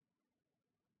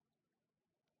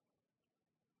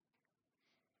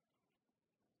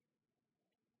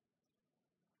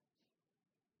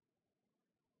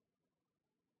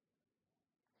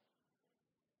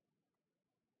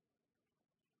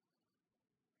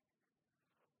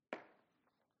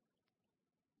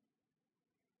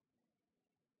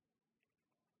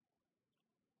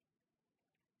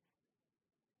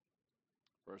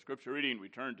For our scripture reading, we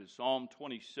turn to Psalm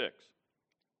 26.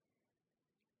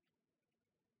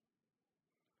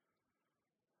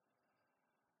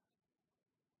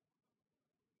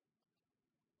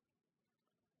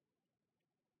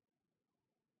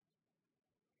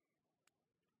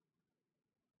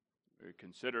 We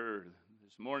consider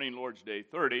this morning Lord's Day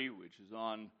 30, which is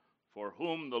on For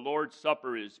Whom the Lord's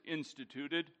Supper is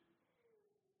Instituted.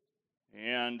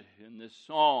 And in this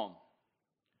psalm,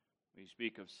 we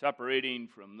speak of separating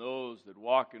from those that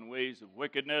walk in ways of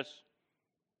wickedness.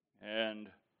 And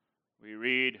we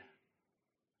read,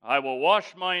 I will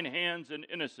wash mine hands in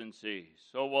innocency,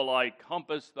 so will I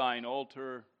compass thine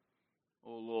altar,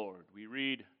 O Lord. We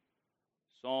read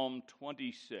Psalm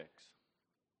 26.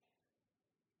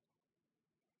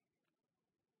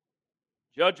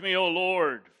 Judge me, O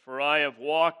Lord, for I have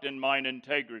walked in mine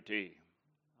integrity.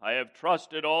 I have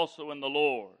trusted also in the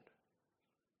Lord.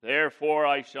 Therefore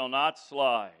I shall not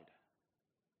slide.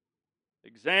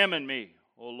 Examine me,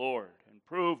 O Lord, and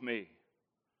prove me.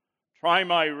 Try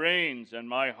my reins and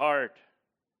my heart.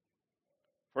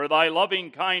 For thy loving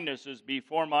kindness is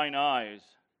before mine eyes,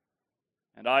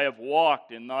 and I have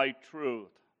walked in thy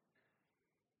truth.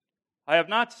 I have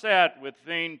not sat with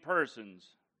vain persons,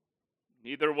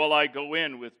 neither will I go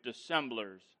in with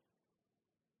dissemblers.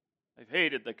 I've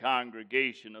hated the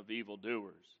congregation of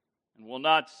evildoers, and will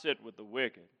not sit with the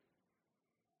wicked.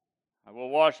 I will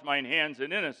wash mine hands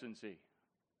in innocency.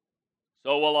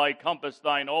 So will I compass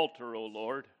thine altar, O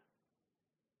Lord,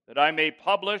 that I may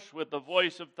publish with the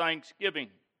voice of thanksgiving,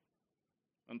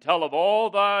 and tell of all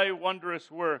thy wondrous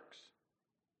works.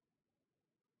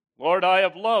 Lord, I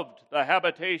have loved the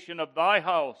habitation of thy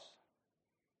house,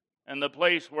 and the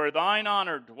place where thine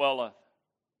honor dwelleth.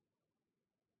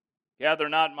 Gather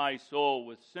not my soul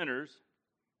with sinners,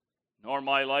 nor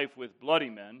my life with bloody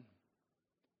men,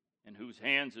 in whose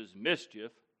hands is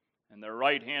mischief, and their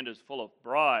right hand is full of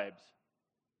bribes.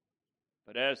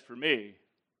 But as for me,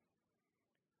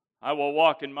 I will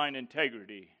walk in mine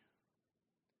integrity.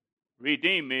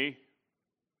 Redeem me,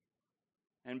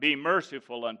 and be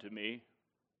merciful unto me.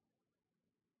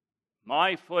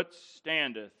 My foot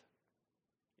standeth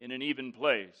in an even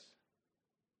place.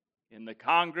 In the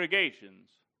congregations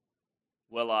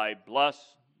will I bless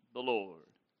the Lord.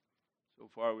 So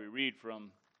far we read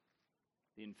from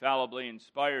the infallibly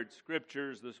inspired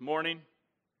scriptures this morning.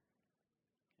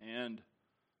 And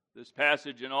this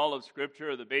passage and all of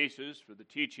Scripture are the basis for the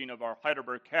teaching of our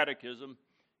Heidelberg Catechism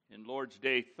in Lord's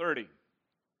Day 30.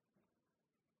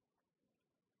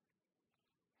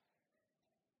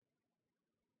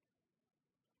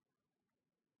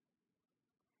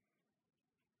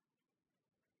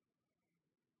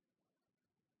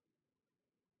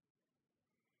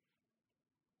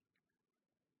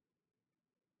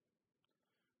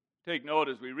 Take note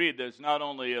as we read this, not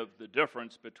only of the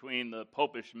difference between the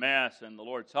Popish Mass and the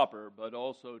Lord's Supper, but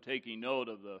also taking note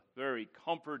of the very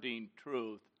comforting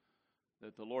truth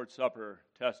that the Lord's Supper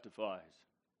testifies.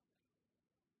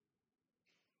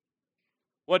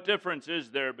 What difference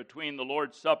is there between the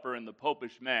Lord's Supper and the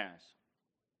Popish Mass?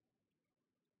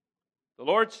 The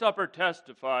Lord's Supper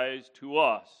testifies to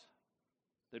us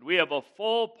that we have a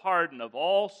full pardon of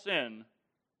all sin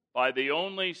by the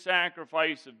only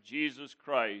sacrifice of Jesus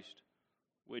Christ,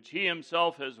 which he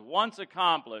himself has once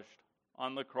accomplished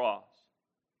on the cross.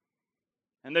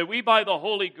 And that we by the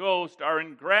Holy Ghost are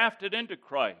engrafted into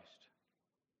Christ,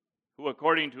 who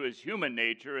according to his human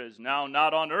nature is now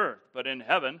not on earth, but in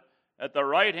heaven, at the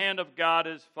right hand of God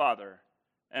his Father,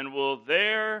 and will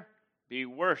there be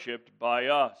worshipped by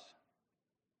us.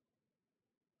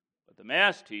 But the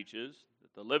Mass teaches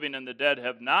the living and the dead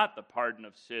have not the pardon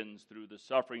of sins through the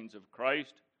sufferings of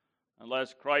Christ,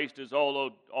 unless Christ is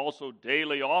also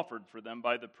daily offered for them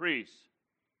by the priests.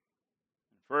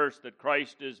 First, that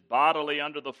Christ is bodily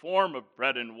under the form of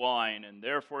bread and wine, and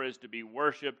therefore is to be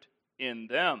worshipped in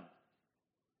them,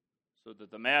 so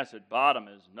that the Mass at bottom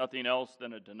is nothing else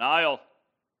than a denial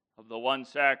of the one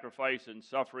sacrifice and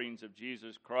sufferings of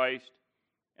Jesus Christ,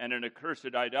 and an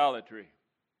accursed idolatry.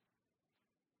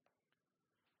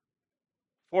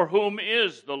 For whom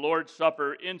is the Lord's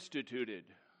Supper instituted?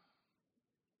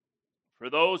 For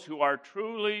those who are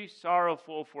truly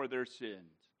sorrowful for their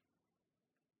sins,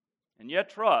 and yet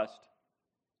trust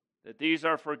that these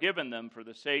are forgiven them for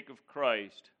the sake of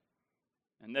Christ,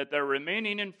 and that their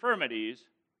remaining infirmities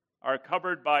are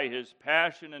covered by his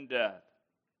passion and death,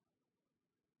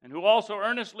 and who also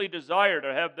earnestly desire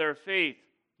to have their faith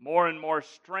more and more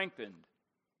strengthened,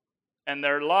 and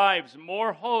their lives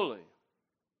more holy.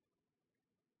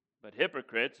 But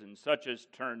hypocrites and such as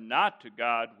turn not to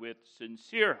God with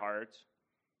sincere hearts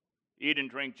eat and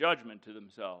drink judgment to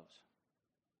themselves.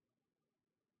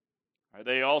 Are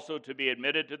they also to be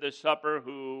admitted to this supper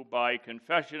who, by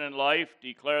confession and life,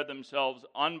 declare themselves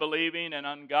unbelieving and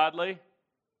ungodly?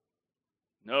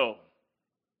 No.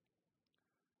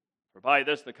 For by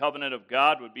this the covenant of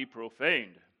God would be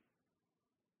profaned,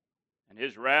 and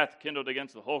his wrath kindled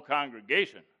against the whole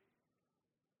congregation.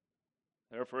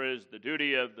 Therefore it is the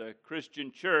duty of the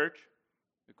Christian church,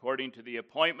 according to the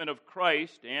appointment of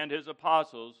Christ and his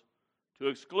apostles, to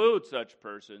exclude such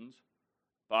persons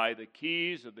by the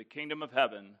keys of the kingdom of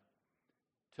heaven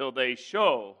till they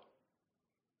show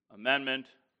amendment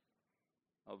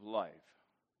of life.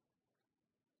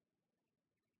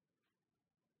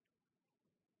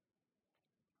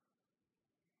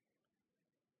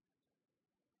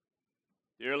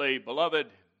 Dearly beloved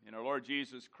in our Lord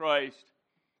Jesus Christ,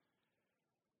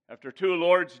 after 2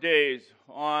 Lord's days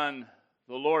on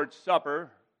the Lord's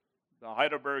Supper, the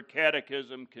Heidelberg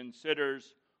Catechism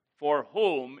considers for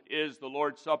whom is the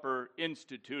Lord's Supper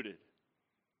instituted.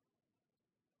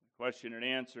 Question and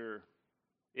answer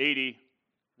 80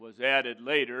 was added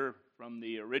later from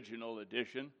the original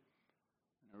edition.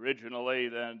 Originally,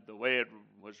 then, the way it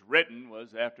was written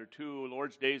was after 2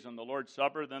 Lord's days on the Lord's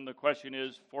Supper, then the question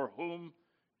is, for whom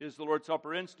is the Lord's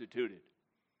Supper instituted?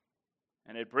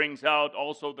 And it brings out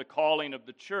also the calling of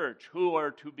the church. Who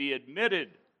are to be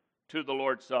admitted to the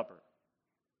Lord's Supper?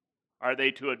 Are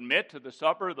they to admit to the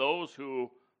supper those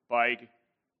who, by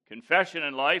confession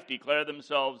and life, declare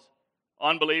themselves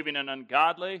unbelieving and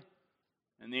ungodly?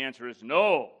 And the answer is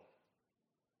no.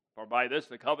 For by this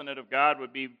the covenant of God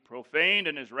would be profaned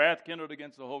and his wrath kindled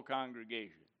against the whole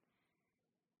congregation.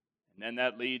 And then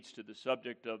that leads to the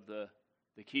subject of the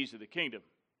keys of the kingdom.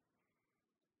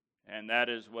 And that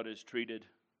is what is treated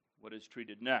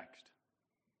next.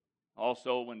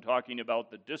 Also, when talking about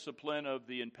the discipline of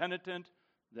the impenitent,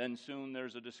 then soon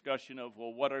there's a discussion of,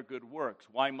 well, what are good works?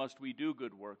 Why must we do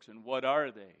good works? And what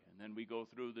are they? And then we go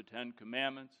through the 10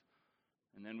 Commandments.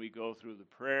 And then we go through the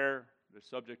prayer, the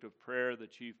subject of prayer, the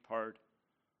chief part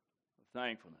of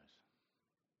thankfulness.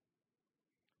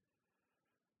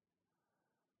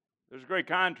 There's a great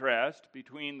contrast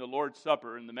between the Lord's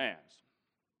Supper and the Mass.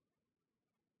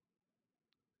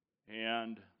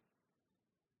 And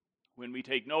when we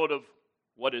take note of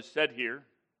what is said here,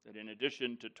 that in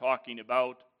addition to talking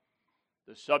about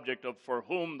the subject of for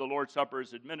whom the Lord's Supper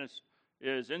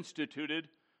is instituted,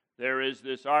 there is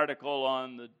this article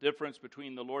on the difference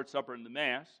between the Lord's Supper and the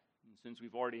Mass. And since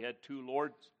we've already had 2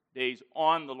 Lord's days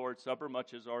on the Lord's Supper,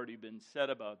 much has already been said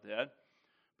about that.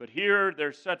 But here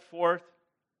they're set forth,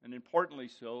 and importantly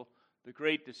so, the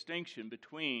great distinction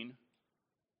between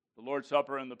the Lord's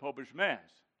Supper and the Popish Mass,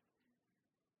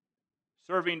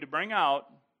 serving to bring out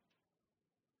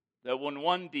that when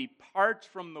one departs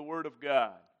from the Word of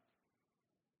God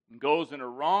and goes in a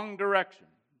wrong direction,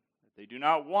 that they do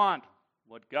not want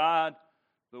what God,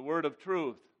 the Word of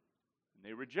truth, and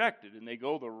they reject it and they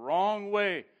go the wrong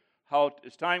way, how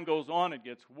as time goes on it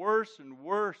gets worse and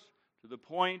worse to the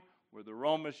point where the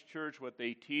Romish Church, what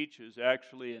they teach is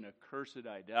actually an accursed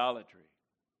idolatry.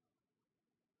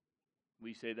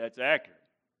 We say that's accurate.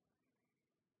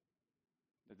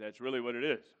 But that's really what it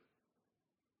is.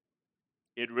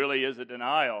 It really is a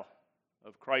denial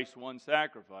of Christ's one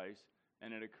sacrifice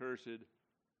and an accursed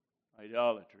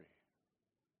idolatry.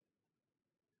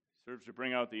 It serves to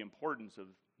bring out the importance of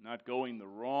not going the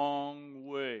wrong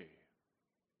way,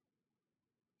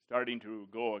 starting to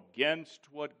go against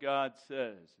what God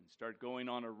says and start going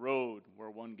on a road where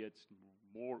one gets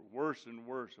worse and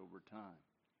worse over time.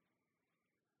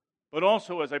 But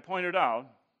also, as I pointed out,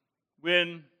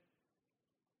 when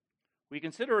we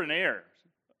consider an error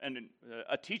and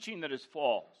a teaching that is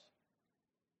false,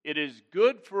 it is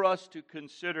good for us to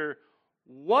consider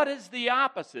what is the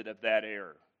opposite of that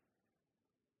error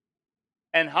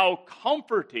and how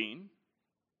comforting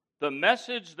the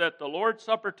message that the Lord's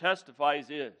Supper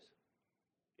testifies is.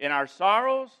 In our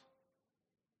sorrows,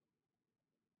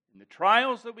 in the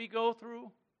trials that we go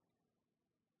through,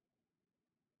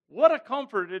 what a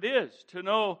comfort it is to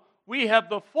know we have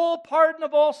the full pardon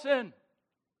of all sin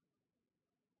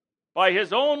by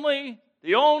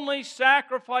the only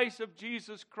sacrifice of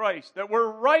Jesus Christ, that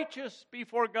we're righteous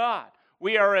before God.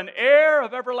 We are an heir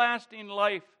of everlasting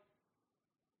life.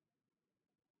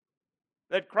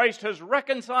 That Christ has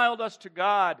reconciled us to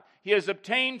God. He has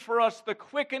obtained for us the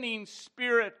quickening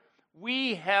Spirit.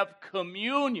 We have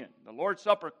communion. The Lord's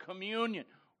Supper, communion.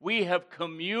 We have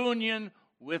communion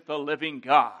with the living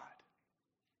God.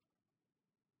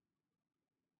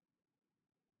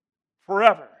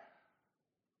 Forever.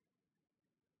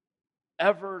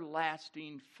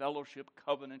 Everlasting fellowship,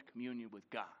 covenant, communion with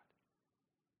God.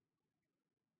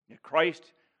 Yet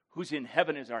Christ, who's in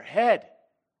heaven, is our head,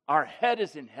 Our head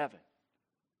is in heaven.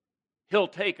 He'll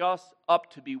take us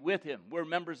up to be with him. We're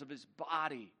members of his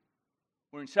body.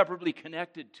 We're inseparably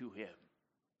connected to him.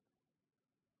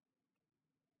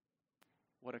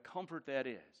 What a comfort that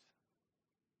is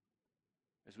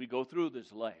as we go through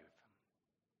this life,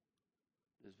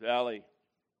 this valley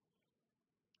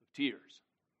of tears.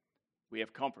 We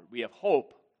have comfort. We have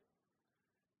hope.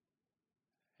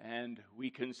 And we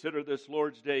consider this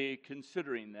Lord's Day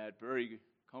considering that very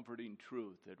comforting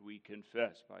truth that we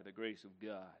confess by the grace of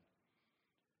God.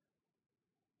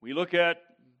 We look at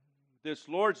this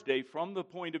Lord's Day from the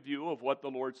point of view of what the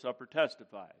Lord's Supper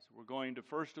testifies. We're going to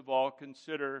first of all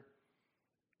consider,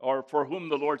 or for whom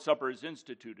the Lord's Supper is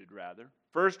instituted, rather.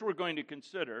 First, we're going to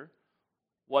consider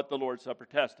what the Lord's Supper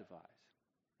testifies,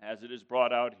 as it is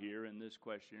brought out here in this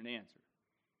question and answer.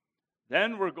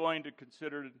 Then we're going to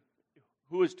consider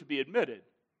who is to be admitted,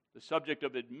 the subject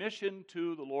of admission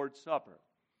to the Lord's Supper,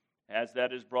 as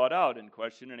that is brought out in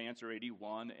question and answer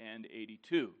 81 and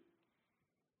 82.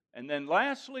 And then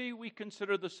lastly, we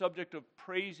consider the subject of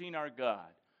praising our God.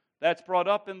 That's brought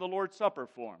up in the Lord's Supper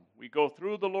form. We go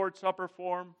through the Lord's Supper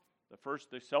form,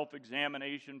 the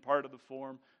self-examination part of the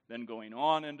form, then going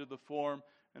on into the form,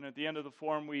 and at the end of the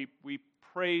form we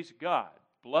praise God.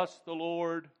 Bless the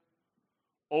Lord,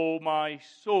 O my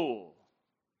soul.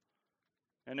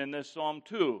 And in this psalm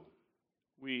too,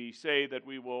 we say that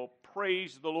we will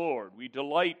praise the Lord. We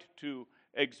delight to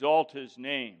exalt his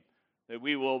name. That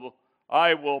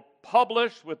I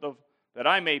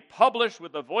may publish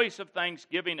with the voice of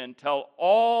thanksgiving and tell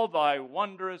all thy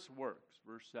wondrous works.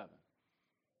 Verse 7.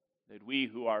 That we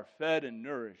who are fed and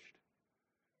nourished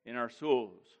in our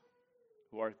souls,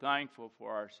 who are thankful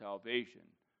for our salvation,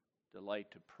 delight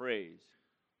to praise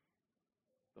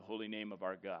the holy name of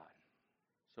our God.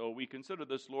 So we consider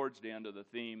this Lord's Day under the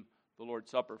theme, the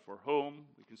Lord's Supper for whom?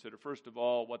 We consider first of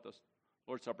all what the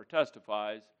Lord's Supper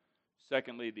testifies,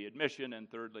 secondly the admission,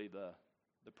 and thirdly the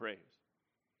praise.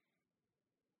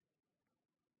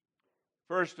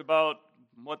 First, about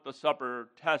what the supper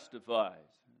testifies.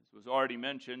 As was already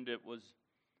mentioned, it was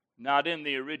not in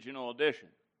the original edition.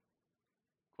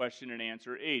 Question and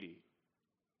answer 80.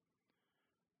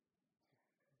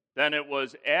 Then it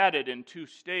was added in two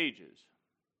stages.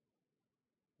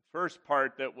 The first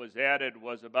part that was added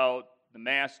was about the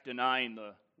Mass denying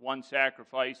the one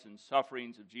sacrifice and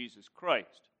sufferings of Jesus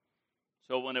Christ.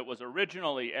 So when it was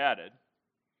originally added,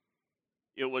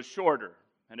 it was shorter.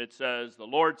 And it says, the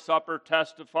Lord's Supper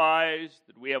testifies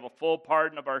that we have a full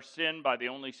pardon of our sin by the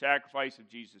only sacrifice of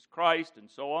Jesus Christ, and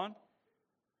so on.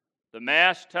 The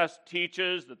Mass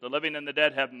teaches that the living and the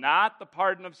dead have not the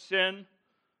pardon of sin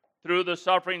through the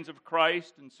sufferings of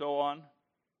Christ, and so on.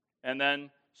 And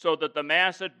then, so that the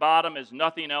Mass at bottom is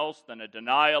nothing else than a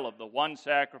denial of the one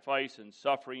sacrifice and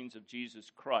sufferings of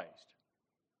Jesus Christ.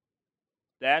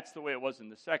 That's the way it was in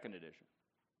the second edition.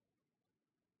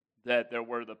 That there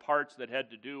were the parts that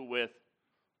had to do with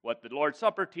what the Lord's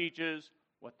Supper teaches,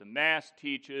 what the Mass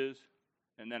teaches,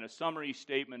 and then a summary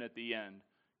statement at the end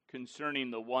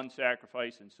concerning the one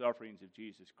sacrifice and sufferings of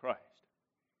Jesus Christ.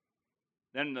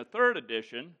 Then in the third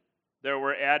edition, there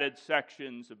were added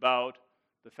sections about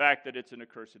the fact that it's an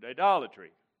accursed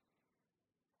idolatry.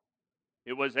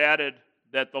 It was added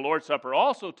that the Lord's Supper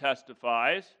also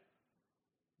testifies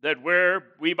that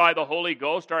where we by the Holy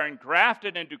Ghost are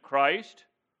engrafted into Christ,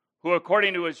 who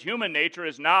according to his human nature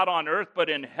is not on earth but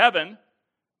in heaven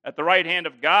at the right hand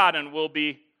of God and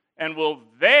will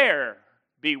there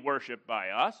be worshipped by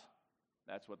us.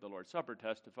 That's what the Lord's Supper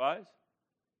testifies.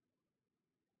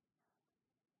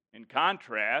 In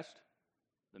contrast,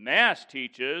 the Mass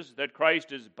teaches that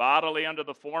Christ is bodily under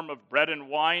the form of bread and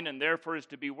wine and therefore is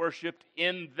to be worshipped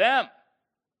in them.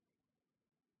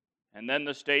 And then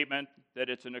the statement that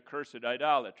it's an accursed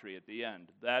idolatry at the end.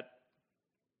 That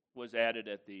was added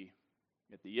at the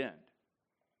end.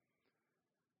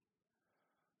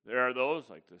 There are those,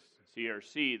 like the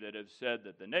CRC, that have said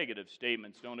that the negative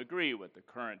statements don't agree with the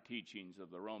current teachings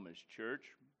of the Romish Church.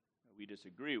 We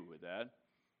disagree with that.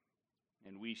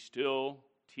 And we still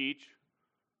teach,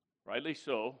 rightly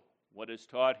so, what is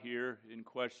taught here in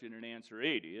question and answer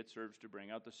 80. It serves to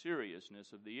bring out the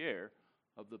seriousness of the air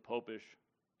of the Popish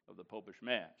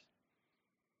Mass.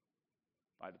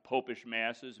 By the Popish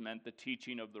Masses meant the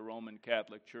teaching of the Roman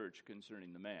Catholic Church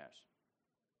concerning the Mass.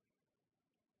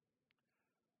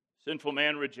 Sinful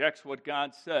man rejects what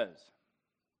God says.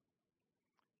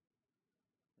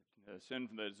 As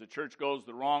the church goes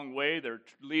the wrong way, they're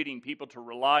leading people to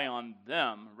rely on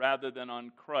them rather than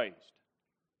on Christ.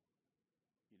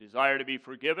 You desire to be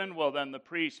forgiven? Well, then the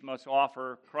priest must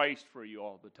offer Christ for you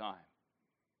all the time.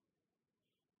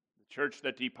 church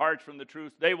that departs from the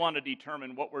truth, they want to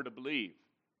determine what we're to believe.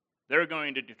 They're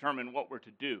going to determine what we're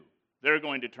to do. They're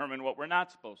going to determine what we're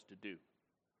not supposed to do.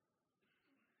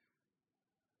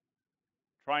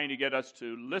 Trying to get us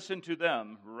to listen to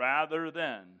them rather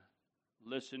than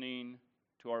listening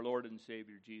to our Lord and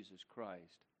Savior Jesus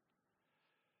Christ.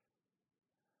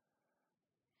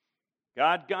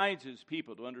 God guides his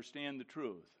people to understand the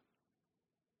truth.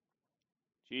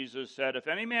 Jesus said, if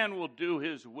any man will do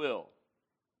his will,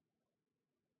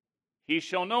 he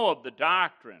shall know of the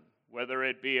doctrine, whether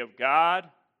it be of God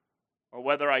or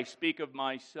whether I speak of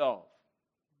myself.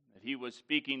 That he was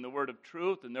speaking the word of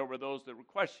truth, and there were those that were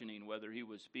questioning whether he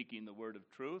was speaking the word of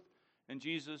truth. And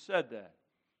Jesus said that.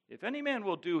 If any man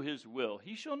will do his will,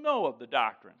 he shall know of the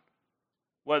doctrine,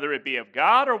 whether it be of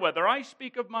God or whether I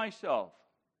speak of myself.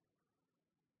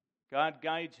 God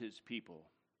guides his people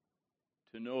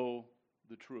to know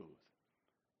the truth.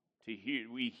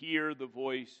 We hear the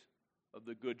voice of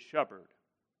the Good Shepherd.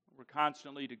 We're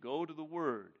constantly to go to the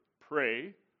Word, pray,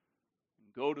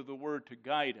 and go to the Word to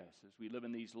guide us as we live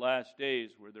in these last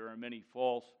days where there are many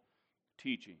false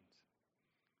teachings.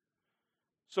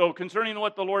 So concerning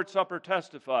what the Lord's Supper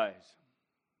testifies,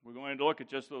 we're going to look at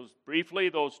just those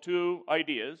two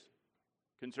ideas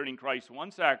concerning Christ's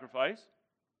one sacrifice,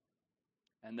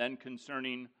 and then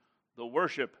concerning the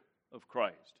worship of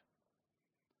Christ.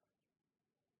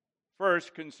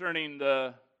 First, concerning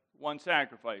the one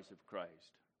sacrifice of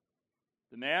Christ.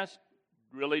 The Mass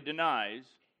really denies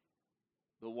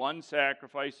the one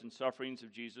sacrifice and sufferings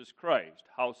of Jesus Christ.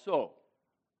 How so?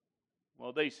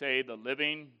 Well, they say the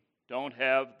living don't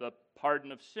have the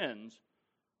pardon of sins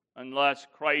unless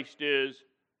Christ is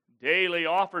daily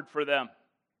offered for them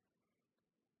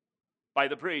by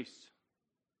the priests.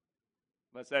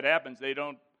 Unless that happens, they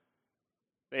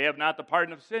have not the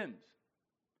pardon of sins.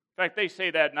 In fact, they say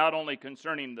that not only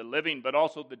concerning the living, but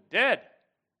also the dead.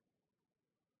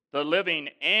 The living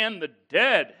and the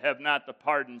dead have not the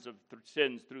pardons of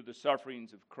sins through the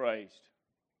sufferings of Christ,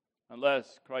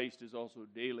 unless Christ is also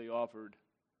daily offered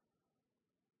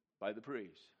by the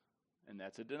priests. And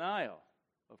that's a denial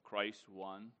of Christ's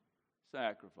one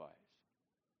sacrifice.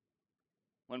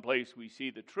 One place we see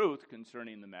the truth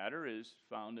concerning the matter is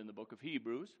found in the book of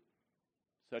Hebrews,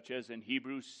 such as in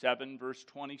Hebrews 7, verse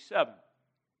 27,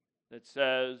 that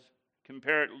says,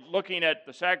 looking at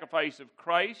the sacrifice of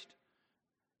Christ,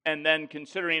 and then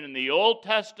considering in the Old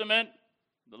Testament,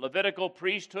 the Levitical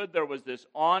priesthood, there was this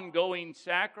ongoing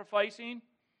sacrificing.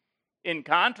 In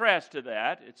contrast to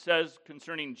that, it says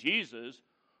concerning Jesus,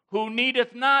 who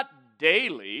needeth not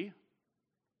daily,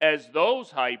 as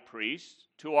those high priests,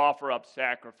 to offer up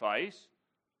sacrifice,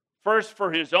 first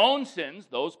for his own sins.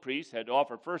 Those priests had to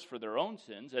offer first for their own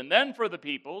sins, and then for the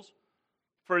people's.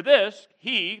 For this,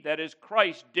 he, that is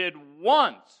Christ, did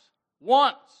once,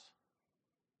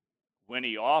 when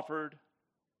he offered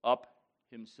up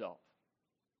himself.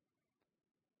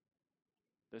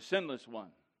 The sinless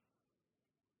one,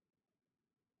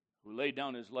 who laid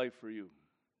down his life for you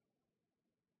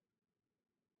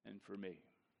and for me.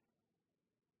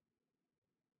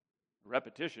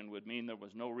 Repetition would mean there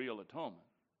was no real atonement.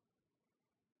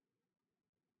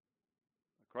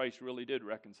 Christ really did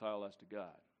reconcile us to God.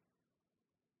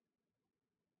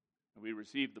 And we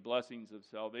receive the blessings of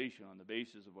salvation on the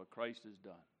basis of what Christ has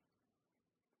done.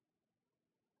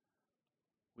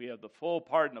 We have the full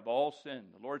pardon of all sin.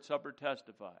 The Lord's Supper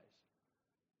testifies.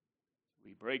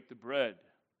 We break the bread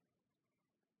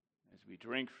as we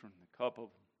drink from the cup of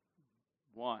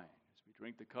wine, as we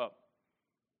drink the cup,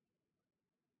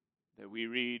 that we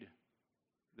read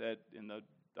that in the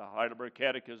Heidelberg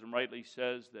Catechism rightly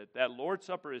says that Lord's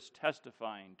Supper is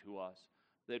testifying to us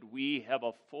that we have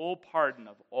a full pardon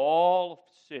of all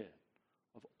sin,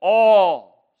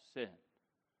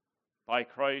 by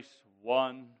Christ's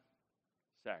one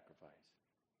sacrifice.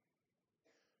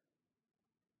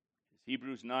 As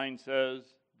Hebrews 9 says,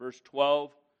 verse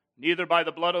 12, neither by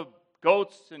the blood of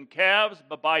goats and calves,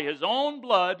 but by his own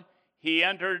blood he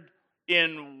entered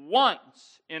in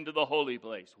once into the holy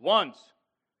place. Once,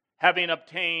 having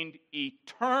obtained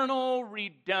eternal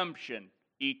redemption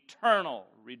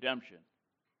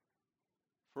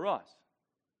for us,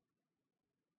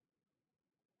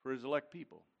 for his elect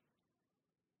people.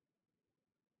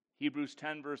 Hebrews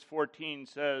 10 verse 14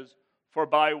 says, for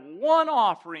by one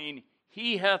offering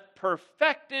he hath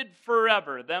perfected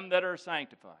forever them that are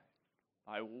sanctified.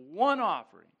 By one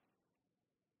offering.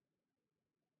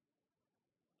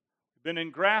 We've been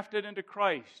engrafted into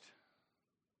Christ,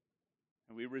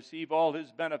 and we receive all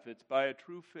his benefits by a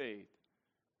true faith.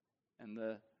 And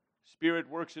the Spirit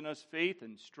works in us faith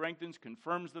and strengthens,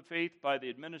 confirms the faith by the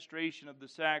administration of the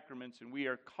sacraments, and we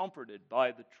are comforted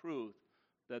by the truth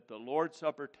that the Lord's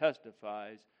Supper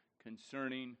testifies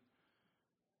concerning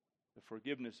the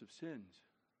forgiveness of sins.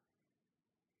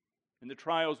 In the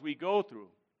trials we go through,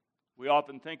 we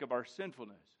often think of our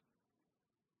sinfulness.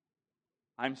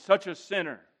 I'm such a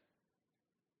sinner.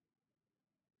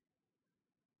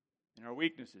 In our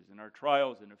weaknesses, in our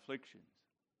trials and afflictions,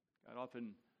 God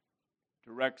often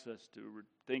directs us to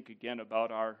think again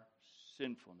about our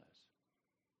sinfulness.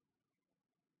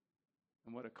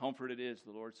 And what a comfort it is,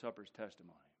 the Lord's Supper's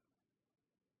testimony.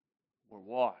 We're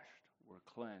washed, we're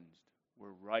cleansed,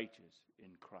 we're righteous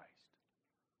in Christ.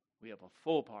 We have a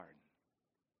full pardon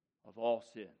of all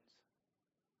sins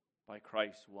by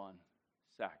Christ's one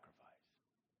sacrifice.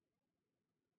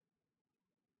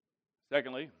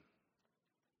 Secondly,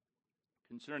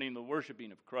 concerning the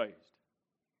worshiping of Christ,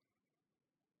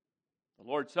 the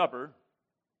Lord's Supper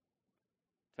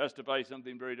testifies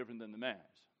something very different than the Mass.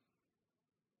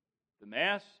 The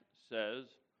Mass says,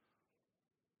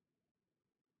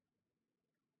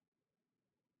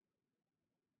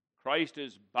 Christ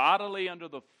is bodily under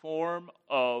the form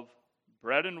of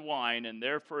bread and wine, and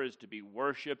therefore is to be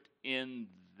worshipped in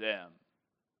them.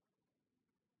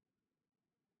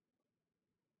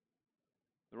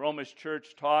 The Roman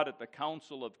Church taught at the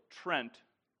Council of Trent,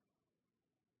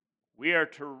 we are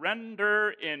to render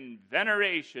in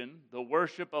veneration the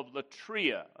worship of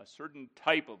latria, a certain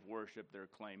type of worship they're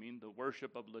claiming, the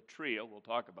worship of latria. We'll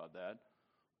talk about that.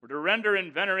 We're to render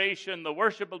in veneration the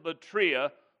worship of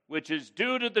latria, which is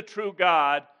due to the true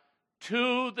God,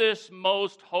 to this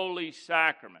most holy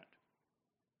sacrament.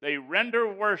 They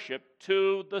render worship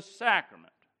to the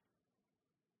sacrament.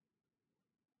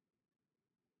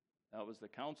 That was the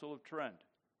Council of Trent.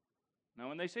 Now,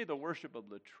 when they say the worship of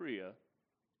latria,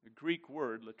 the Greek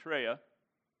word, latreia,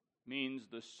 means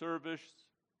the service,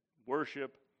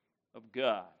 worship of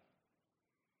God.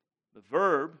 The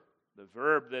verb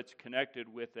that's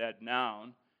connected with that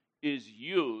noun, is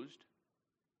used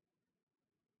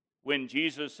when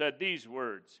Jesus said these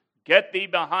words, "Get thee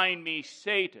behind me,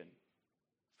 Satan,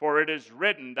 for it is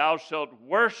written, thou shalt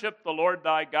worship the Lord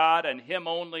thy God, and him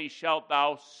only shalt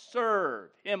thou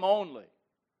serve." Him only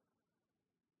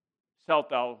shalt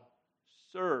thou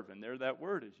serve. And there that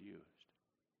word is used.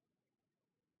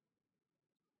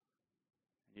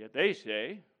 Yet they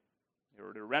say they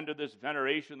were to render this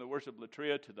veneration, the worship of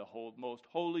latria, to the most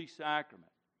holy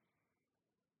sacrament.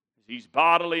 He's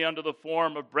bodily under the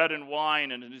form of bread and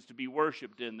wine, and it is to be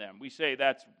worshipped in them. We say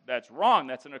that's wrong.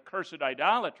 That's an accursed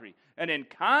idolatry. And in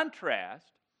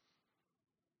contrast,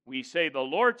 we say the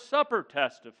Lord's Supper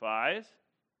testifies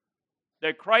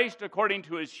that Christ, according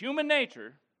to his human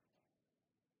nature,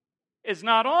 is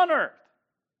not on earth,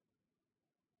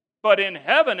 but in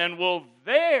heaven, and will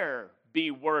there be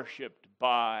worshipped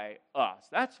by us.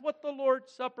 That's what the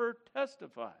Lord's Supper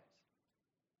testifies.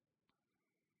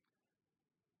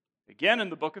 Again, in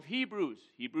the book of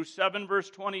Hebrews 7 verse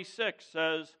 26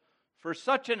 says, "For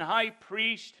such an high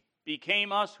priest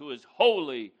became us, who is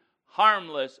holy,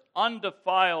 harmless,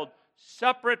 undefiled,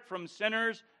 separate from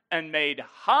sinners, and made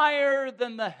higher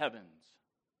than the heavens."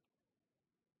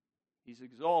 He's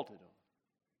exalted.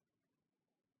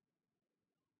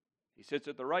 He sits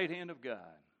at the right hand of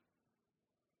God.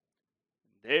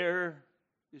 There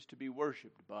is to be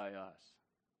worshipped by us.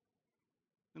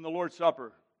 In the Lord's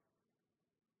Supper,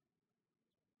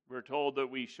 we're told that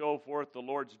we show forth the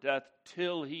Lord's death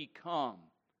till he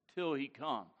come. Till he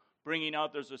come. Bringing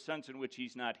out there's a sense in which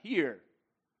he's not here.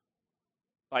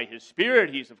 By his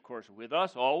Spirit, he's of course with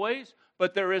us always,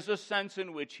 but there is a sense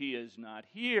in which he is not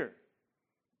here.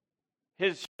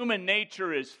 His human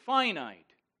nature is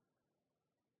finite,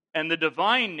 and the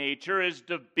divine nature is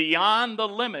beyond the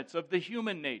limits of the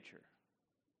human nature.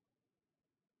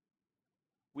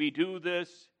 We do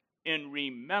this in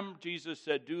Jesus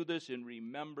said, "Do this in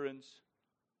remembrance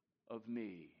of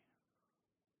me."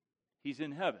 He's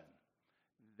in heaven,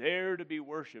 there to be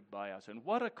worshipped by us. And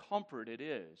what a comfort it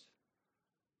is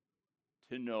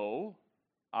to know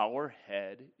our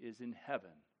head is in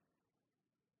heaven.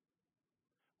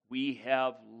 We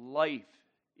have life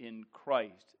in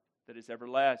Christ that is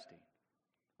everlasting.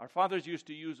 Our fathers used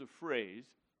to use a phrase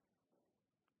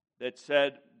that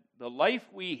said, the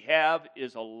life we have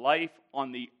is a life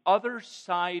on the other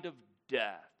side of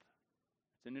death.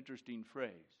 It's an interesting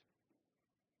phrase.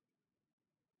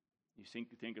 You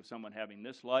think of someone having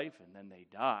this life, and then they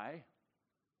die.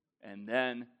 And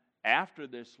then after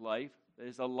this life,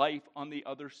 there's a life on the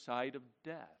other side of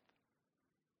death.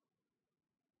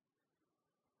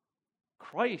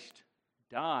 Christ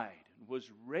died was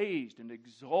raised and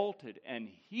exalted, and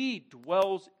he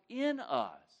dwells in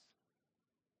us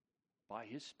by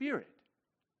his Spirit.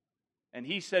 And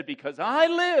he said, because I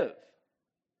live,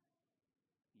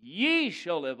 ye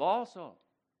shall live also.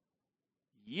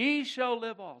 Ye shall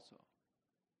live also.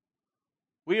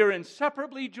 We are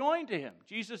inseparably joined to him.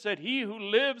 Jesus said, he who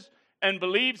lives and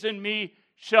believes in me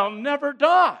shall never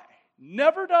die.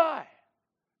 Never die.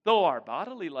 Though our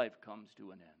bodily life comes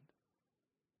to an end.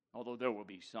 Although there will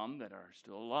be some that are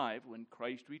still alive when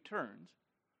Christ returns.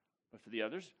 But for the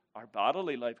others, our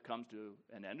bodily life comes to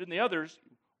an end. And the others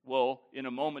will in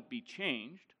a moment be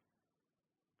changed.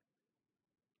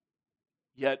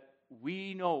 Yet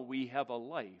we know we have a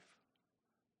life.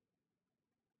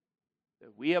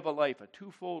 We have a life, a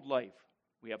twofold life.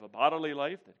 We have a bodily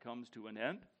life that comes to an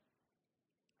end.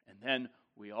 And then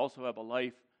we also have a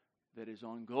life that is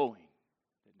ongoing,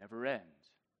 that never ends.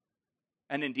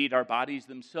 And indeed, our bodies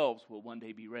themselves will one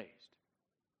day be raised.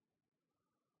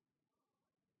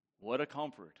 What a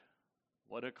comfort.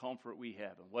 What a comfort we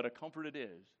have. And what a comfort it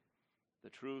is, the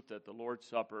truth that the Lord's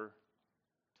Supper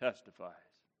testifies.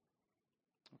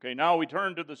 Okay, now we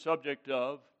turn to the subject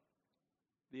of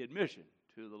the admission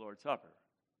to the Lord's Supper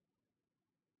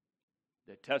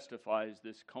that testifies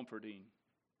this comforting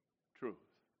truth.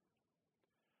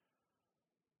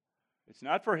 It's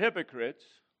not for hypocrites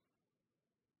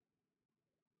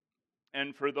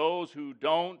and for those who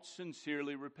don't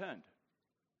sincerely repent.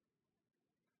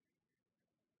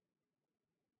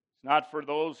 It's not for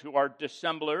those who are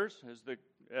dissemblers,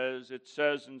 as it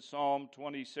says in Psalm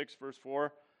 26, verse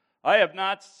 4. I have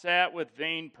not sat with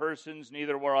vain persons,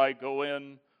 neither will I go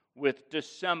in with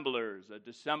dissemblers. A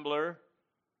dissembler,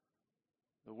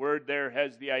 the word there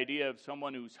has the idea of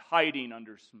someone who's hiding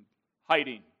under some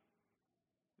hiding.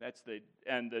 The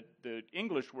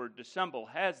English word dissemble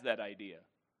has that idea.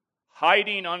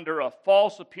 Hiding under a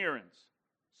false appearance.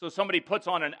 So somebody puts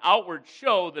on an outward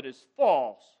show that is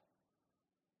false.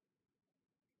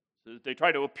 So that they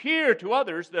try to appear to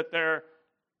others that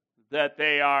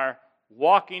they are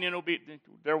walking in obedience.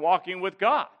 They're walking with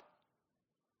God.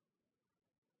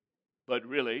 But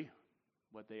really,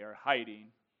 what they are hiding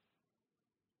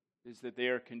is that they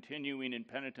are continuing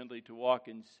impenitently to walk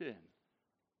in sin.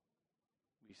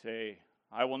 We say,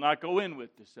 I will not go in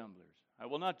with dissemblers. I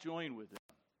will not join with them.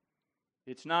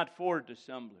 It's not for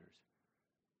dissemblers.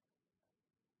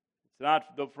 It's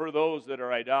not for those that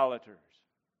are idolaters.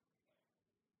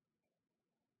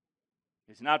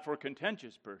 It's not for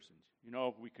contentious persons. You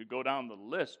know, we could go down the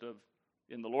list of,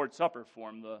 in the Lord's Supper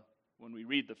form, when we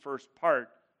read the first part,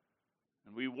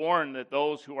 and we warn that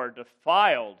those who are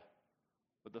defiled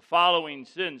with the following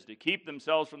sins to keep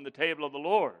themselves from the table of the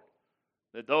Lord.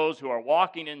 That those who are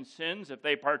walking in sins, if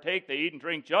they partake, they eat and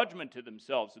drink judgment to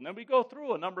themselves. And then we go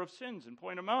through a number of sins and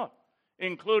point them out,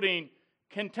 including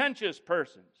contentious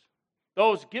persons,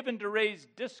 those given to raise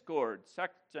discord,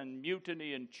 sects, and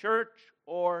mutiny in church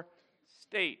or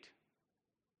state.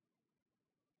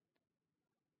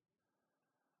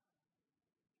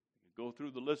 We go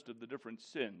through the list of the different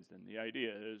sins, and the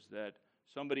idea is that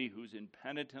somebody who's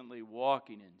impenitently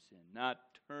walking in sin, not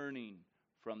turning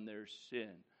from their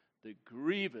sin, the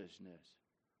grievousness,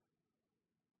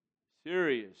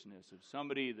 seriousness of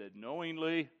somebody that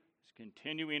knowingly is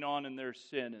continuing on in their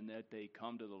sin and that they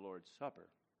come to the Lord's Supper.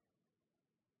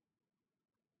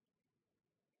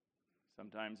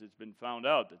 Sometimes it's been found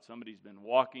out that somebody's been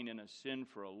walking in a sin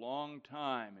for a long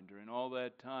time, and during all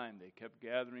that time they kept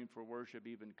gathering for worship,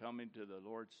 even coming to the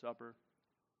Lord's Supper.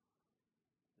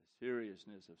 The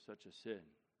seriousness of such a sin.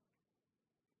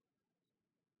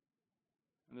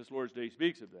 And this Lord's Day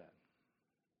speaks of that.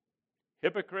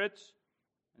 Hypocrites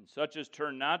and such as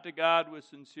turn not to God with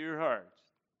sincere hearts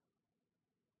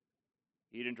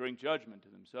eat and drink judgment to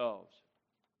themselves.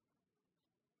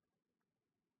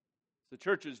 It's the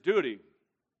church's duty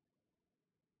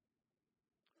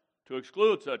to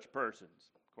exclude such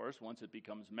persons. Of course, once it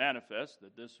becomes manifest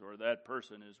that this or that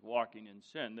person is walking in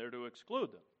sin, they're to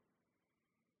exclude them.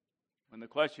 When the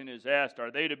question is asked,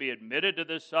 are they to be admitted to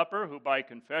this supper who by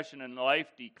confession and life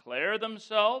declare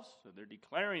themselves? So they're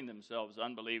declaring themselves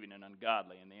unbelieving and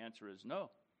ungodly, and the answer is no.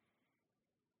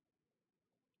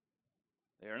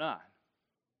 They are not.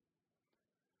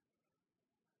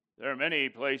 There are many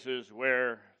places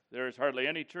where there is hardly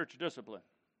any church discipline.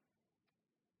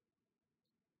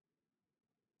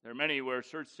 There are many where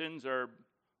certain sins are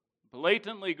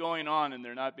blatantly going on and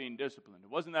they're not being disciplined.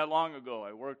 It wasn't that long ago.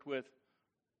 I worked with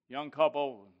young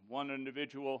couple, one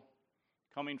individual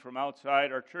coming from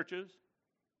outside our churches,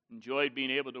 enjoyed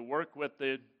being able to work with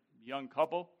the young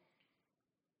couple.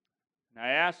 And I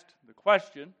asked the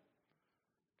question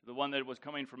to the one that was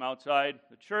coming from outside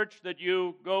the church that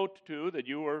you go to, that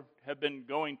you have been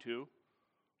going to,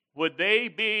 what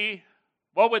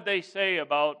would they say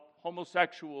about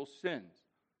homosexual sins?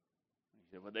 He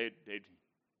said, well,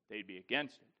 they'd be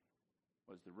against it,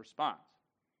 was the response.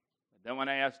 But then when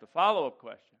I asked a follow-up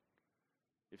question,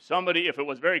 if it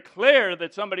was very clear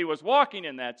that somebody was walking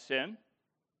in that sin,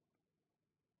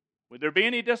 would there be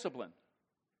any discipline?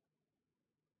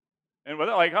 And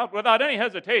without any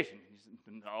hesitation, he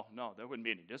said, no, there wouldn't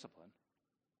be any discipline.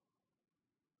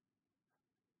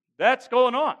 That's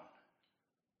going on.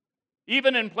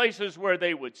 Even in places where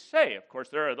they would say, of course,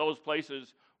 there are those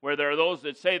places where there are those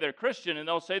that say they're Christian, and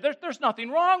they'll say, there's nothing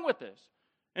wrong with this.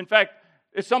 In fact,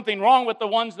 there's something wrong with the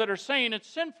ones that are saying it's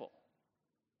sinful.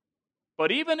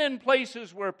 But even in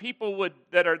places where people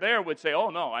that are there would say, oh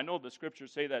no, I know the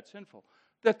scriptures say that's sinful,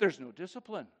 that there's no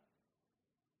discipline.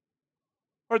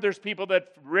 Or there's people that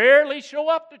rarely show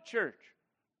up to church.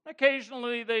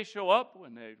 Occasionally they show up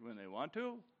when they want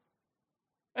to,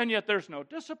 and yet there's no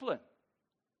discipline.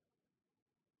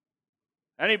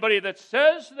 Anybody that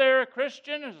says they're a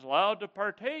Christian is allowed to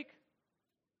partake.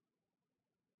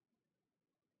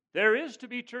 There is to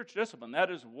be church discipline.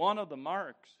 That is one of the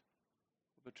marks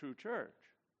of a true church.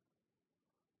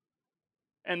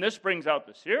 And this brings out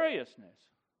the seriousness.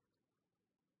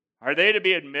 Are they to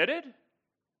be admitted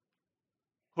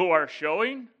who are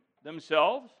showing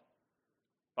themselves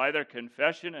by their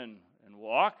confession and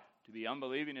walk to be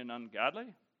unbelieving and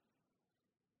ungodly?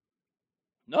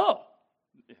 No.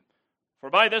 For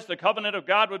by this the covenant of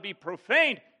God would be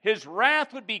profaned. His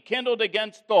wrath would be kindled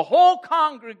against the whole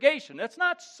congregation. That's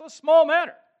not a small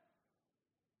matter.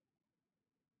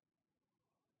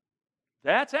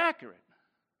 That's accurate.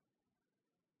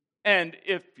 And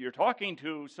if you're talking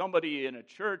to somebody in a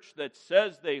church that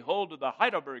says they hold to the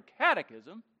Heidelberg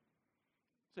Catechism,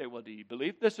 say, well, do you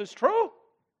believe this is true?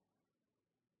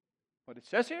 What it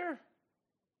says here?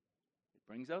 It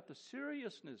brings out the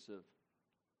seriousness of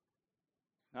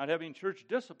not having church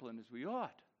discipline as we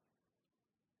ought.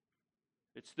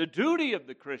 It's the duty of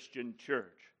the Christian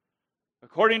church,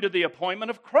 according to the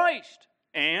appointment of Christ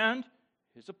and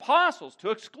his apostles, to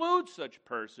exclude such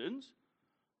persons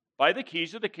by the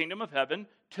keys of the kingdom of heaven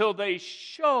till they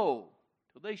show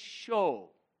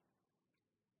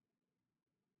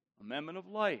amendment of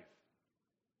life.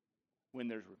 When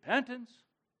there's repentance,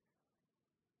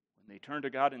 when they turn to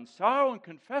God in sorrow and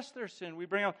confess their sin, we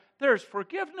bring out, there's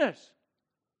forgiveness.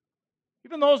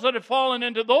 Even those that have fallen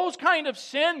into those kind of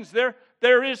sins,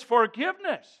 there is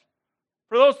forgiveness.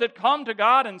 For those that come to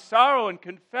God in sorrow and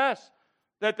confess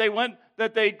that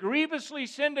they grievously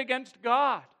sinned against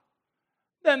God,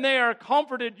 then they are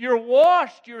comforted. You're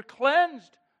washed, you're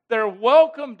cleansed. They're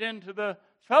welcomed into the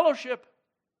fellowship.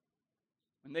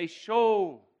 When they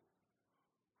show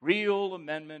real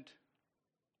amendment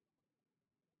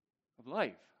of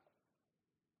life.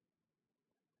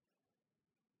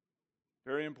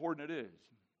 Very important it is.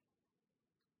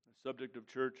 The subject of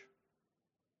church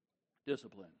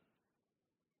discipline.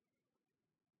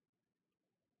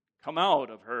 Come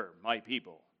out of her, my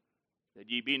people, that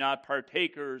ye be not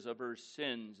partakers of her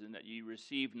sins, and that ye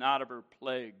receive not of her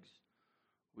plagues.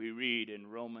 We read in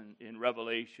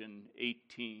Revelation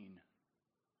 18,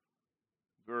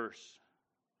 verse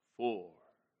 4.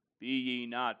 Be ye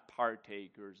not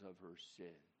partakers of her sins.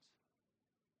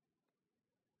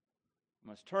 We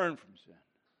must turn from sin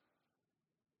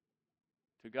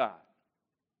to God.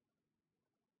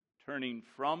 Turning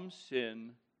from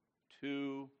sin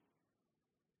to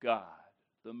God,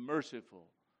 the merciful,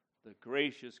 the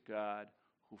gracious God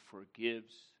who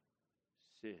forgives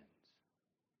sins.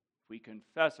 If we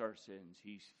confess our sins,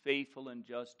 He's faithful and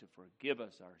just to forgive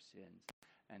us our sins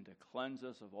and to cleanse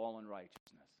us of all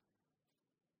unrighteousness.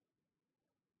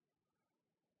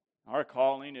 Our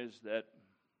calling is that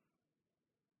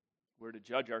we're to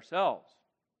judge ourselves.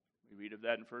 We read of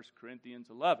that in 1 Corinthians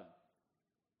 11.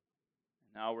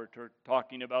 Now we're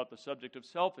talking about the subject of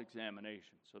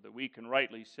self-examination, so that we can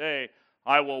rightly say,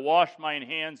 I will wash mine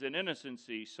hands in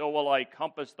innocency, so will I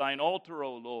compass thine altar,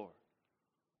 O Lord.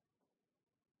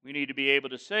 We need to be able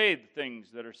to say the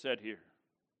things that are said here.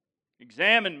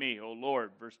 Examine me, O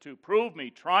Lord, verse 2. Prove me,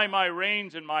 try my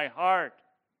reins and my heart.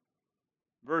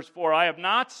 Verse 4, I have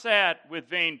not sat with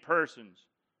vain persons.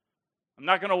 I'm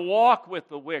not going to walk with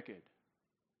the wicked.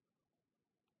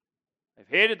 I've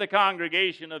hated the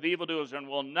congregation of evildoers and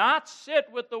will not sit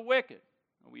with the wicked.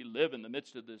 We live in the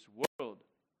midst of this world,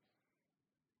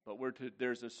 but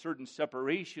there's a certain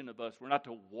separation of us. We're not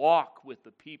to walk with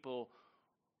the people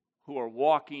who are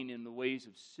walking in the ways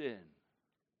of sin.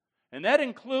 And that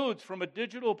includes, from a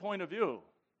digital point of view,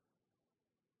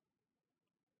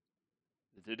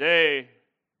 But today,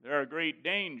 there are great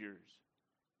dangers.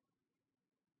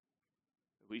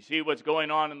 We see what's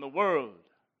going on in the world.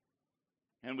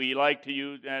 And we like to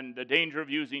use, and the danger of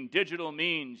using digital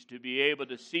means to be able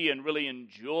to see and really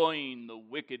enjoying the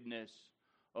wickedness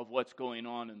of what's going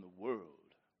on in the world.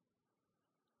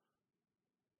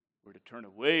 We're to turn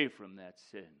away from that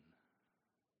sin.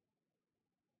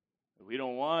 But we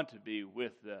don't want to be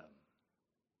with them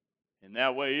in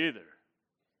that way either.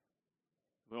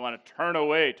 We want to turn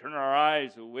our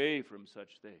eyes away from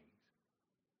such things.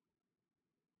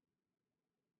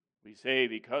 We say,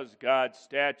 because God's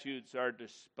statutes are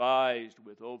despised,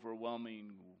 with overwhelming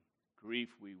grief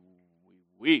we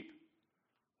weep.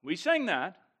 We sing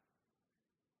that.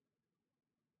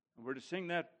 And we're to sing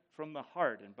that from the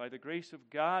heart. And by the grace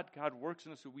of God, God works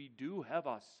in us so we do have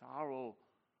a sorrow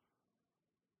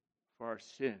for our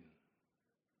sin.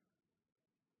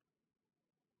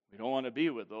 We don't want to be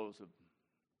with those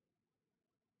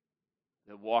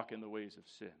that walk in the ways of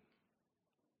sin.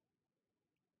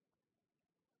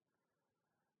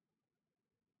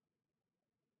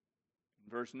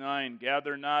 Verse 9,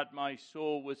 gather not my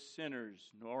soul with sinners,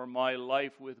 nor my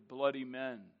life with bloody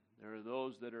men. There are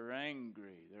those that are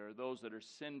angry. There are those that are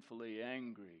sinfully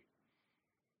angry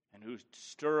and who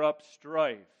stir up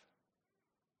strife.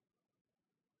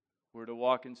 We're to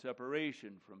walk in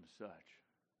separation from such.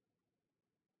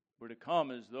 We're to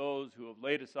come as those who have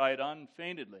laid aside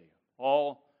unfeignedly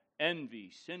all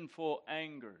envy, sinful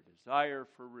anger, desire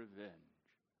for revenge.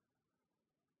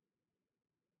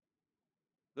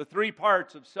 The three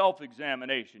parts of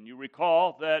self-examination. You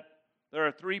recall that there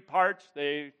are three parts.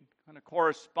 They kind of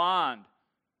correspond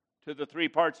to the three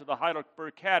parts of the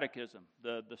Heidelberg Catechism.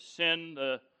 The sin,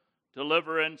 the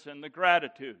deliverance, and the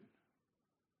gratitude.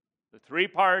 The three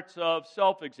parts of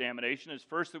self-examination is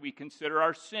first that we consider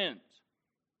our sins.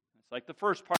 It's like the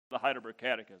first part of the Heidelberg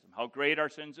Catechism, how great our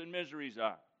sins and miseries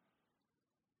are.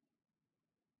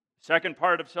 The second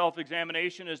part of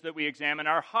self-examination is that we examine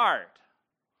our heart,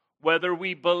 whether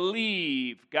we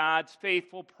believe God's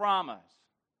faithful promise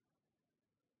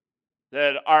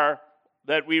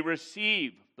that we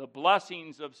receive the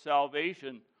blessings of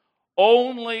salvation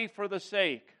only for the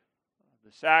sake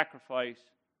of the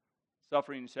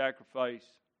suffering and sacrifice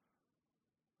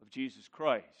of Jesus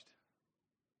Christ.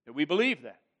 That we believe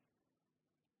that.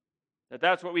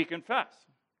 That's what we confess.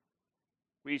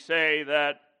 We say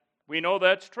that we know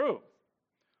that's true.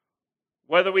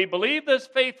 Whether we believe this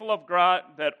faithful of God,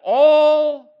 that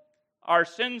all our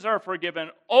sins are forgiven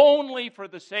only for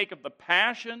the sake of the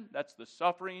passion, that's the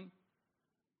suffering,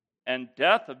 and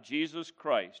death of Jesus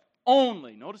Christ.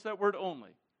 Only. Notice that word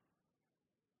only.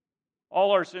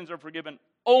 All our sins are forgiven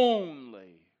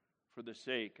only for the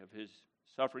sake of his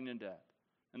suffering and death.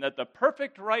 And that the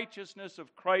perfect righteousness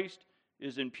of Christ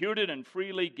is imputed and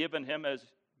freely given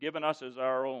us as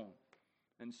our own.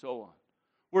 And so on.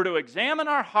 We're to examine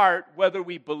our heart whether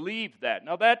we believe that.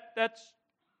 Now that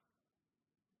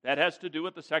has to do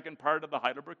with the second part of the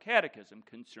Heidelberg Catechism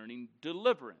concerning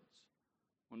deliverance.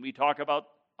 When we talk about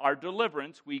our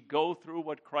deliverance, we go through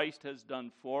what Christ has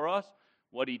done for us,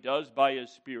 what he does by his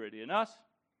Spirit in us.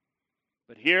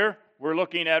 But here we're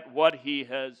looking at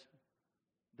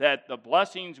that the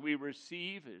blessings we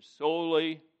receive is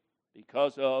solely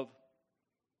because of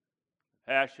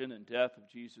the passion and death of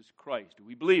Jesus Christ. Do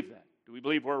we believe that? Do we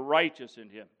believe we're righteous in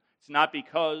him? It's not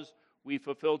because we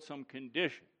fulfilled some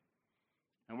condition.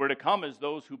 And we're to come as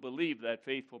those who believe that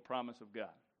faithful promise of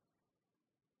God.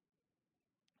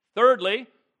 Thirdly,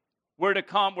 we're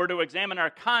to examine our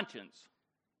conscience,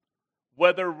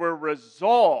 whether we're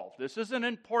resolved. This is an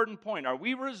important point. Are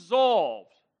we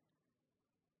resolved?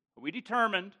 Are we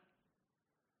determined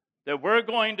that we're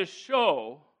going to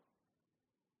show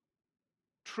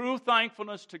true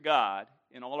thankfulness to God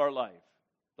in all our life?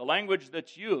 The language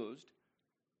that's used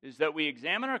is that we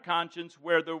examine our conscience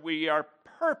whether we are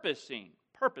purposing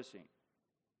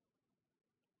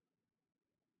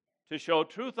to show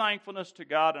true thankfulness to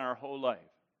God in our whole life.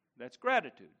 That's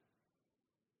gratitude.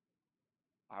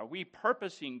 Are we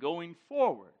purposing going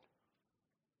forward?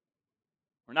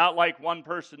 We're not like one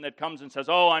person that comes and says,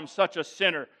 oh, I'm such a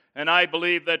sinner, and I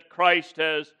believe that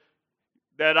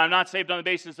that I'm not saved on the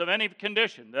basis of any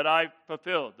condition that I've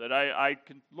fulfilled, that I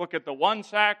can look at the one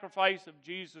sacrifice of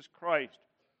Jesus Christ.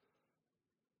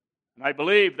 And I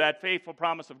believe that faithful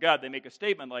promise of God. They make a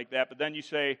statement like that, but then you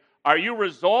say, are you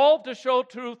resolved to show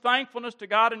true thankfulness to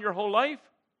God in your whole life?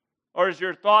 Or is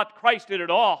your thought, Christ did it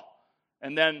all,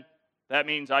 and then that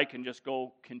means I can just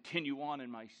go continue on in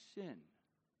my sin?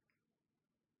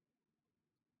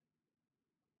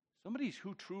 Somebody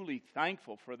who's truly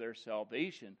thankful for their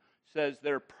salvation says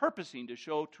they're purposing to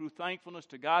show true thankfulness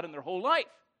to God in their whole life.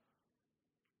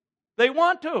 They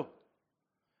want to.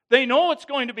 They know it's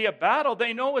going to be a battle.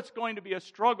 They know it's going to be a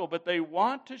struggle, but they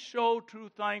want to show true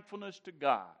thankfulness to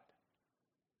God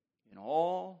in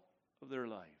all of their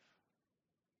life.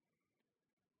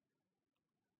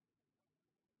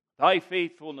 Thy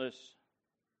faithfulness,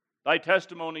 thy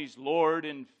testimonies, Lord,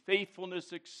 in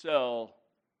faithfulness excel,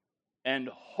 and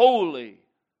holy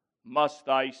must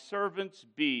thy servants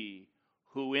be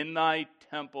who in thy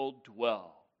temple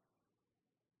dwell.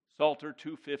 Psalter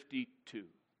 252.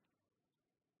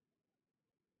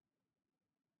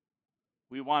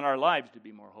 We want our lives to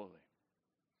be more holy.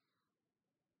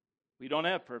 We don't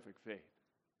have perfect faith.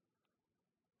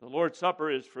 The Lord's Supper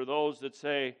is for those that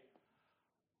say,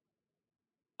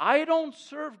 I don't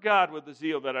serve God with the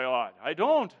zeal that I ought. I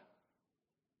don't.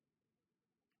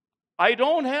 I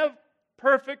don't have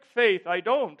perfect faith. I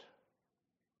don't.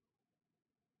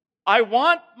 I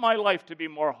want my life to be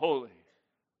more holy.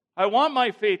 I want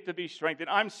my faith to be strengthened.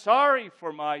 I'm sorry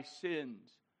for my sins.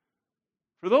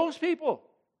 For those people,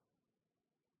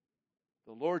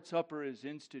 the Lord's Supper is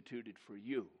instituted for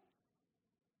you.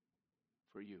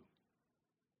 For you.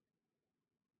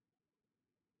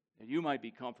 That you might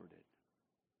be comforted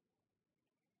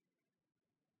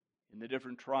in the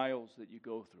different trials that you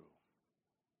go through.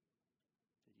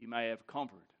 That you might have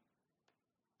comfort.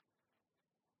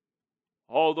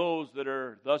 All those that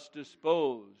are thus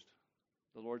disposed,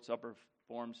 the Lord's Supper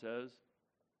form says,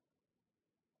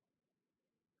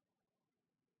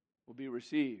 will be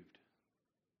received.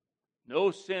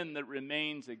 No sin that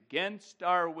remains against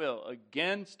our will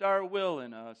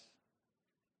in us,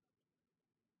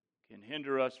 can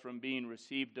hinder us from being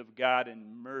received of God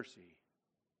in mercy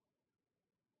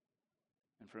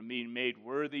and from being made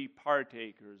worthy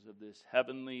partakers of this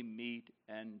heavenly meat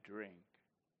and drink.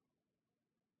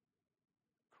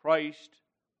 Christ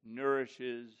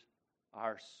nourishes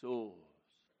our souls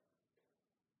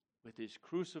with his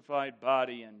crucified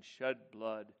body and shed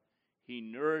blood. He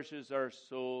nourishes our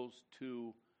souls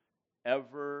to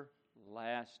everlasting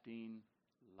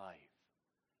life.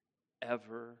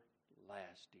 Everlasting.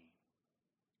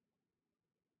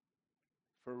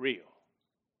 For real.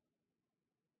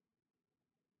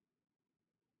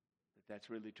 But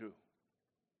that's really true.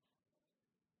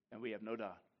 And we have no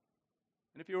doubt.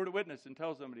 And if you were to witness and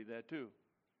tell somebody that too,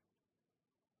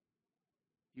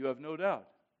 you have no doubt.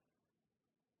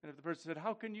 And if the person said,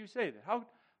 how can you say that?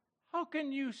 How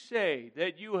can you say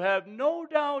that you have no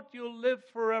doubt you'll live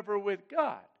forever with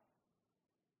God?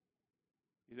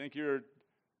 You think you're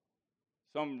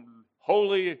some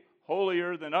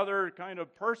holier than other kind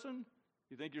of person?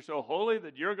 You think you're so holy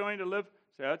that you're going to live?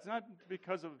 Say, that's not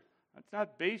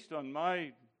based on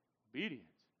my obedience.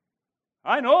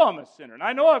 I know I'm a sinner, and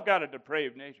I know I've got a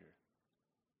depraved nature.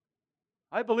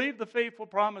 I believe the faithful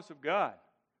promise of God.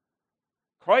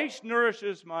 Christ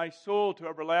nourishes my soul to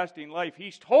everlasting life.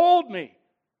 He's told me.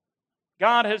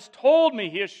 God has told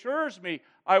me. He assures me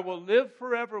I will live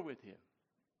forever with him.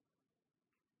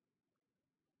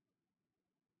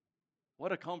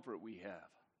 What a comfort we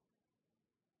have.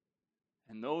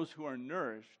 And those who are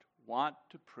nourished want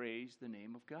to praise the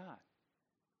name of God.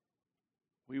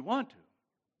 We want to.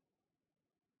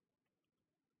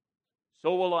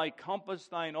 So will I compass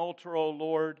thine altar, O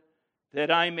Lord,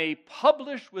 that I may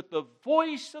publish with the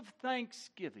voice of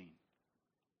thanksgiving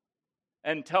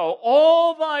and tell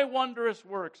all thy wondrous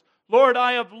works. Lord,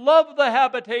 I have loved the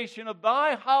habitation of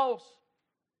thy house.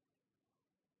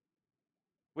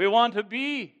 We want to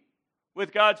be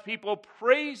with God's people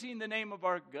praising the name of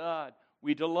our God.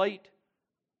 We delight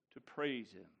to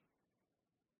praise him.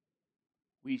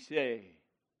 We say,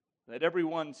 let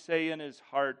everyone say in his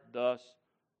heart thus,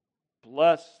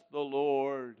 bless the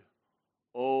Lord,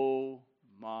 O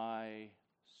my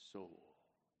soul.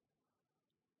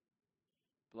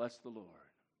 Bless the Lord.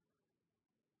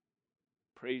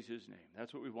 Praise his name.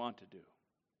 That's what we want to do.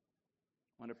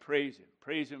 We want to praise him.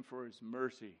 Praise him for his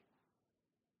mercy.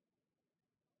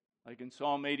 Like in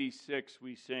Psalm 86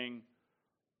 we sing,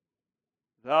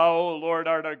 Thou, O Lord,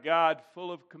 art a God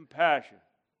full of compassion.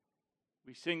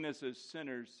 We sing this as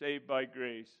sinners saved by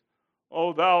grace.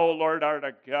 O thou, O Lord, art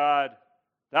a God.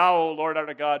 Thou, O Lord, art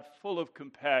a God full of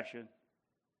compassion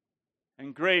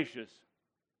and gracious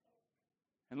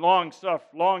and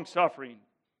long-suffering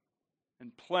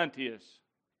and plenteous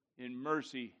in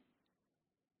mercy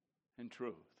and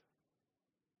truth.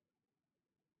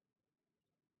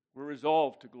 We're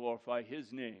resolved to glorify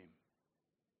his name.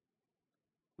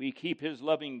 We keep his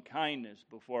loving kindness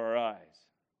before our eyes.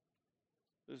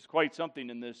 This is quite something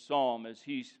in this psalm, as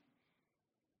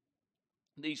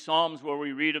these psalms where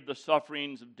we read of the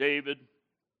sufferings of David,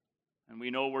 And we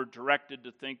know we're directed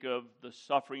to think of the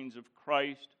sufferings of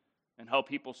Christ and how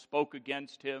people spoke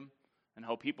against him and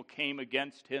how people came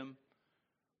against him,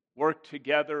 worked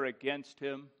together against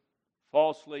him,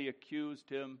 falsely accused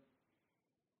him.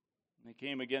 And they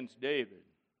came against David.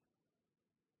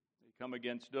 They come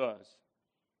against us.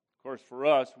 Of course, for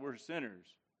us, we're sinners.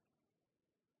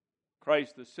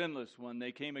 Christ, the sinless one,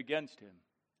 they came against him.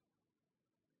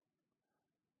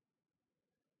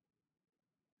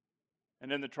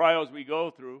 And in the trials we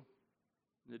go through,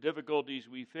 the difficulties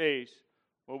we face,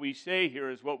 what we say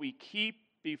here is what we keep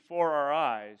before our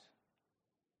eyes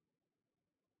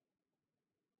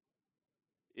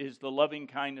is the loving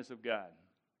kindness of God.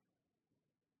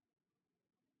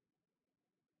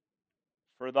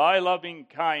 For thy loving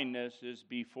kindness is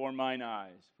before mine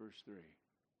eyes, verse 3.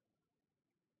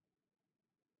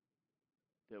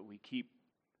 That we keep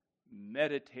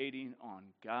meditating on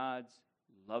God's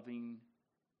loving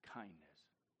kindness.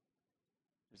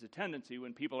 There's a tendency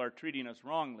when people are treating us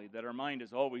wrongly that our mind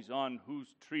is always on who's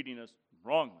treating us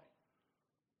wrongly.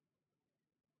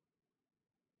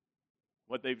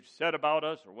 What they've said about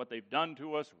us or what they've done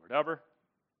to us or whatever.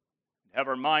 Have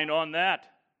our mind on that.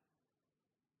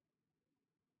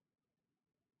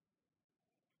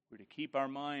 We're to keep our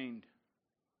mind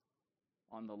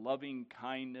on the loving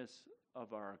kindness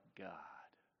of our God,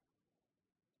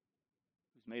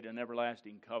 who's made an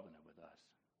everlasting covenant with us.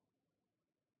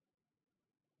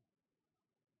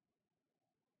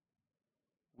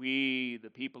 We,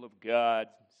 the people of God,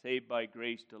 saved by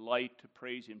grace, delight to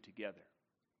praise him together.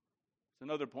 It's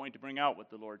another point to bring out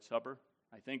with the Lord's Supper.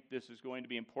 I think this is going to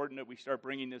be important that we start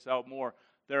bringing this out more.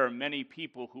 There are many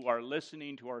people who are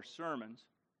listening to our sermons,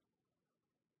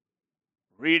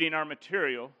 reading our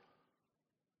material,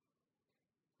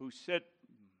 who sit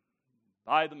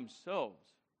by themselves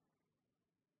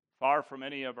far from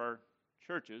any of our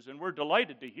churches, and we're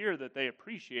delighted to hear that they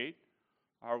appreciate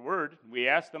our word. We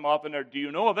ask them often, do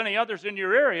you know of any others in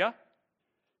your area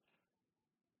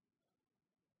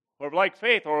who have like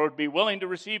faith or would be willing to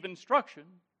receive instruction?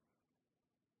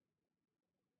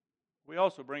 We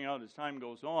also bring out as time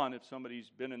goes on, if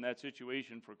somebody's been in that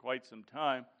situation for quite some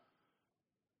time,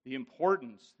 the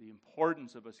importance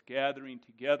of us gathering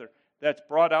together. That's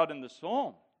brought out in the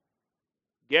psalm.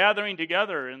 Gathering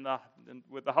together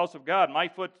with the house of God. My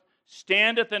foot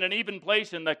standeth in an even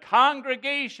place in the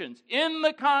congregations. In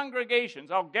the congregations,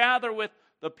 I'll gather with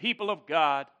the people of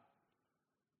God.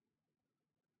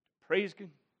 Praise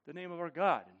the name of our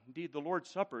God. Indeed, the Lord's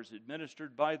Supper is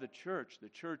administered by the Church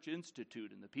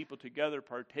Institute, and the people together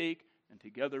partake and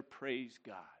together praise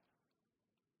God.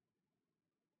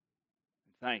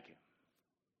 And thank Him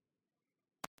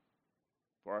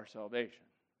for our salvation.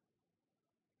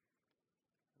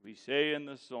 We say in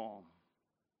the psalm,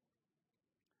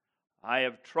 I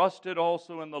have trusted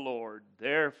also in the Lord,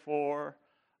 therefore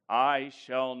I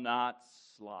shall not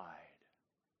slide.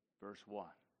 Verse 1.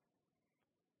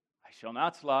 I shall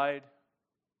not slide.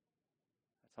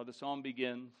 That's how the psalm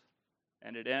begins.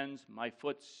 And it ends, my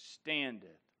foot standeth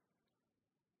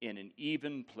in an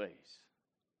even place.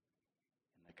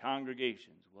 In the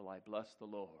congregations will I bless the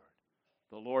Lord.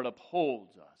 The Lord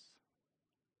upholds us.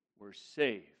 We're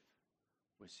safe.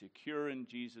 We're secure in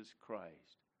Jesus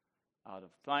Christ. Out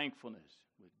of thankfulness,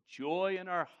 with joy in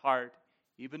our heart,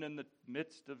 even in the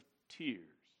midst of tears,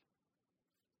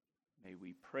 may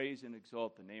we praise and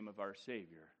exalt the name of our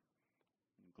Savior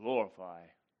and glorify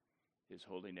His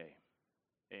holy name.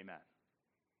 Amen.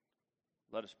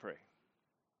 Let us pray.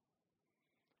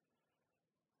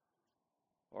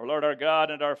 Our Lord, our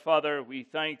God, and our Father, we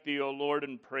thank Thee, O Lord,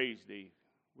 and praise Thee.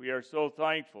 We are so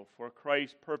thankful for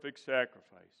Christ's perfect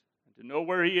sacrifice, and to know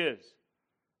where He is,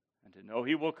 and to know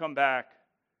He will come back,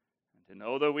 and to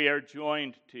know that we are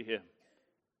joined to Him,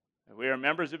 that we are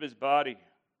members of His body,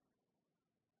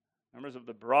 members of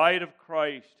the bride of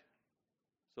Christ.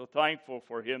 So thankful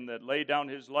for Him that laid down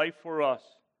His life for us,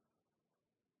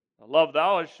 the love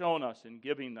Thou hast shown us in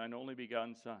giving Thine only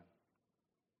begotten Son.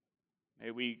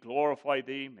 May we glorify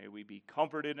Thee, may we be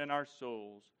comforted in our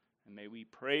souls, and may we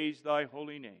praise Thy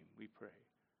holy name, we pray.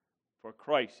 For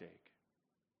Christ's sake,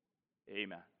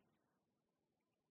 amen.